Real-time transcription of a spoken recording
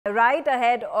Right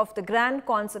ahead of the grand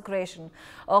consecration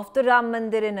of the Ram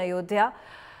Mandir in Ayodhya,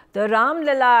 the Ram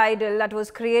Lala idol that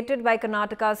was created by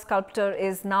Karnataka's sculptor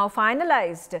is now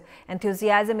finalized.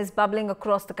 Enthusiasm is bubbling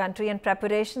across the country and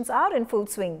preparations are in full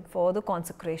swing for the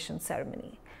consecration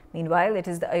ceremony. Meanwhile, it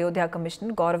is the Ayodhya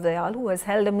Commissioner Gaurav who has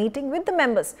held a meeting with the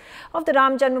members of the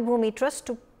Ram Janmabhoomi Trust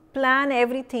to plan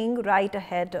everything right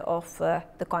ahead of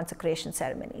the consecration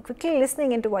ceremony. Quickly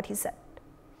listening into what he said.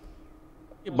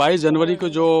 22 जनवरी को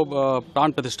जो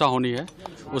प्राण प्रतिष्ठा होनी है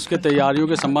उसके तैयारियों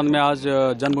के संबंध में आज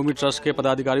जन्मभूमि ट्रस्ट के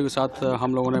पदाधिकारियों के साथ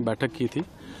हम लोगों ने बैठक की थी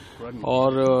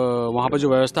और वहाँ पर जो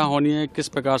व्यवस्था होनी है, किस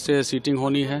प्रकार से सीटिंग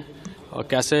होनी है,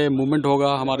 कैसे मूवमेंट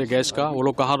होगा हमारे गेस्ट का, वो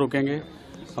लोग कहाँ रुकेंगे,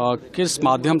 किस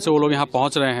माध्यम से वो लोग यहाँ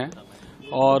पहुँच रहे हैं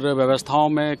और व्यवस्थाओं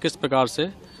में किस प्रकार से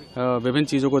विभिन्न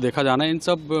चीज़ों को देखा जाना है, इन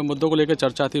सब मुद्दों को लेकर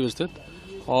चर्चा थी विस्तृत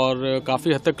और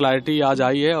काफ़ी हद तक क्लैरिटी आज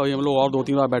आई है। और हम लोग और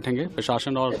 2-3 बार बैठेंगे,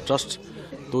 प्रशासन और ट्रस्ट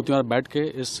 2-3 बार बैठ के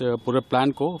इस पूरे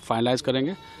प्लान को फाइनलाइज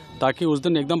करेंगे ताकि उस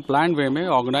दिन एकदम प्लान वे में,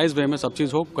 ऑर्गेनाइज वे में सब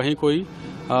चीज़ हो। कहीं कोई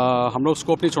हम लोग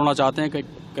स्कोप नहीं छोड़ना चाहते हैं कि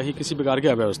कहीं किसी प्रकार की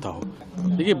अव्यवस्था हो।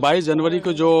 देखिए 22 जनवरी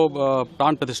को जो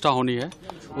प्राण प्रतिष्ठा होनी है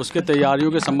उसके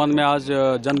तैयारियों के संबंध में आज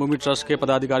जन्मभूमि ट्रस्ट के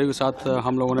पदाधिकारियों के साथ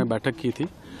हम लोगों ने बैठक की थी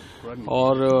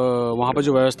और वहाँ पर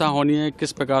जो व्यवस्था होनी है,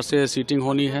 किस प्रकार से सीटिंग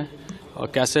होनी है,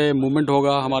 कैसे मूवमेंट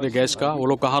होगा हमारे गेस्ट का, वो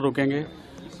लोग कहाँ रुकेंगे,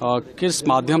 किस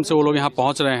माध्यम से वो लोग यहाँ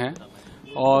पहुँच रहे हैं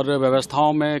और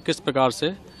व्यवस्थाओं में किस प्रकार से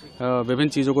विभिन्न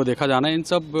चीज़ों को देखा जाना है, इन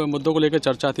सब मुद्दों को लेकर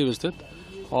चर्चा थी विस्तृत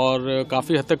और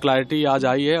काफ़ी हद तक क्लैरिटी आज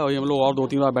आई है। और हम लोग और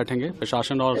 2-3 बार बैठेंगे,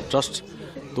 प्रशासन और ट्रस्ट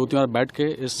 2-3 बार बैठ के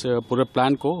इस पूरे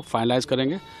प्लान को फाइनलाइज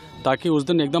करेंगे ताकि उस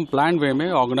दिन एकदम प्लान वे में,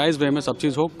 ऑर्गेनाइज वे में सब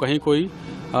चीज़ हो। कहीं कोई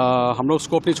हम लोग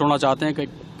स्कोप नहीं छोड़ना चाहते हैं कि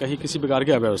कहीं किसी प्रकार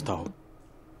की अव्यवस्था हो।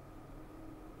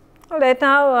 Right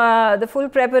now, the full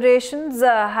preparations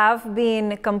have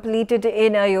been completed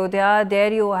in Ayodhya.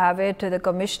 There you have it, the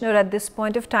Commissioner at this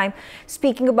point of time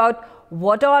speaking about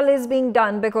what all is being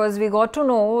done, because we got to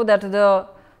know that the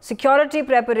security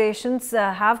preparations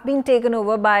have been taken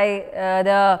over by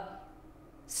the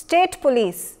state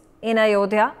police in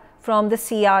Ayodhya from the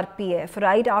CRPF,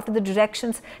 right after the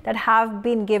directions that have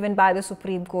been given by the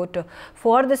Supreme Court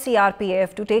for the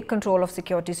CRPF to take control of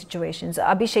security situations.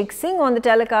 Abhishek Singh on the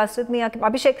telecast with me.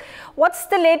 Abhishek, what's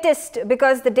the latest?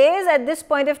 Because the days at this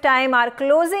point of time are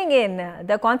closing in.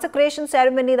 The consecration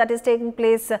ceremony that is taking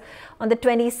place on the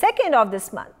 22nd of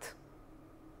this month.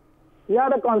 Yeah,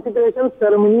 the consecration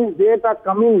ceremony's dates are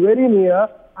coming very near,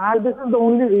 and this is the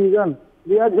only reason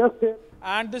we are just here.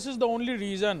 And this is the only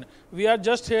reason we are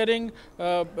just hearing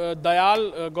Gaurav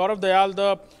Dayal,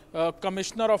 the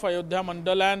Commissioner of Ayodhya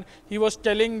Mandal, and he was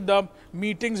telling the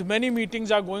meetings, many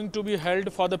meetings are going to be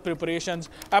held for the preparations.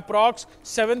 Approx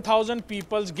 7,000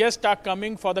 people's guests are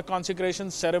coming for the consecration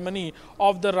ceremony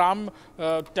of the Ram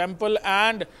temple,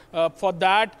 and for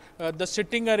that the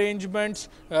sitting arrangements,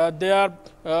 their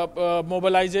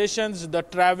mobilizations, the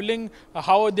traveling,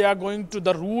 how they are going to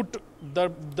the route,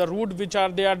 the route which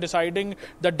they are deciding,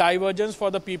 the divergence for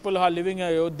the people who are living in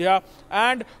Ayodhya,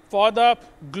 and for the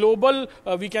global,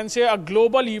 we can say a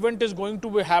global event is going to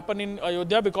happen in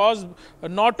Ayodhya, because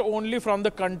not only from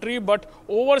the country but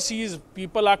overseas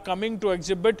people are coming to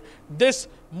exhibit this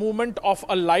movement of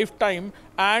a lifetime,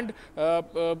 and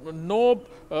no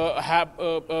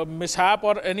mishap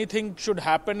or anything should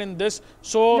happen in this.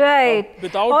 So right.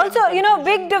 Without also, you know,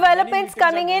 big developments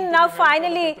coming in now.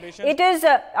 Finally, it is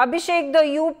Abhishek, the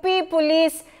UP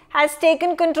police has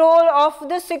taken control of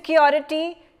the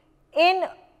security in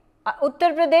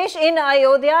Uttar Pradesh, in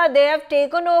Ayodhya. They have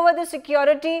taken over the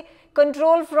security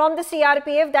control from the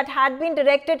CRPF that had been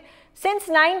directed since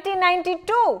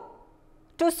 1992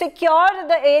 to secure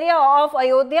the area of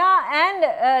Ayodhya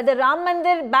and the Ram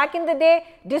Mandir, back in the day,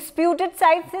 disputed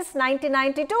site since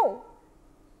 1992.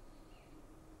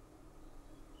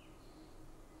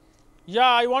 Yeah,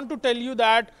 I want to tell you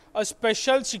that a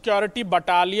special security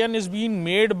battalion is being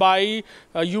made by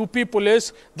UP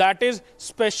police, that is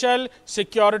Special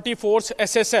Security Force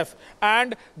SSF,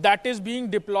 and that is being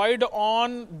deployed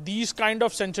on these kind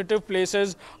of sensitive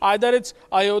places, either it's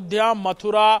Ayodhya,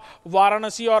 Mathura,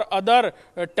 Varanasi or other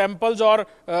temples or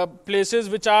places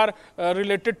which are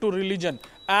related to religion.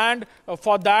 And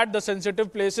for that, the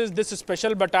sensitive places, this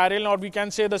special battalion, or we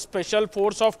can say the special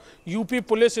force of UP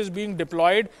police, is being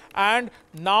deployed. And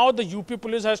now the UP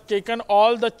police has taken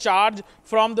all the charge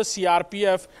from the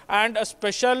CRPF, and a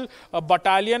special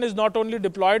battalion is not only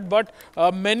deployed, but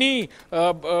many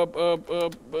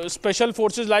special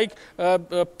forces like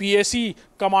PSC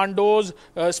commandos,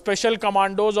 special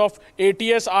commandos of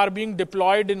ATS are being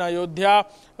deployed in Ayodhya.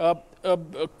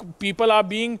 People are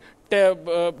being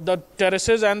the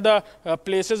terraces and the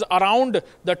places around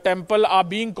the temple are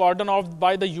being cordoned off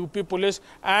by the UP police,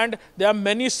 and there are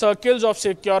many circles of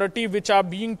security which are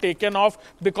being taken off,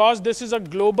 because this is a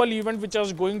global event which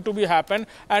is going to be happen,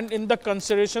 and in the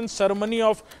consecration ceremony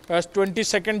of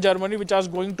 22nd Germany which is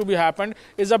going to be happened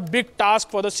is a big task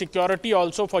for the security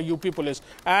also for UP police.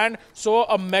 And so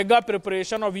a mega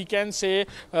preparation, or we can say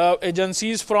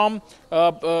agencies from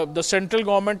the central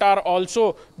government are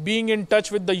also being in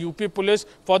touch with the UP police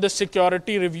for the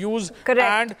security reviews.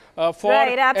 Correct. And for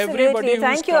everybody who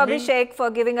Thank you, Abhishek, for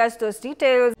giving us those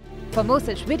details. For more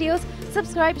such videos,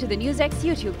 subscribe to the NewsX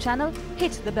YouTube channel,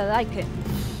 hit the bell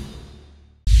icon.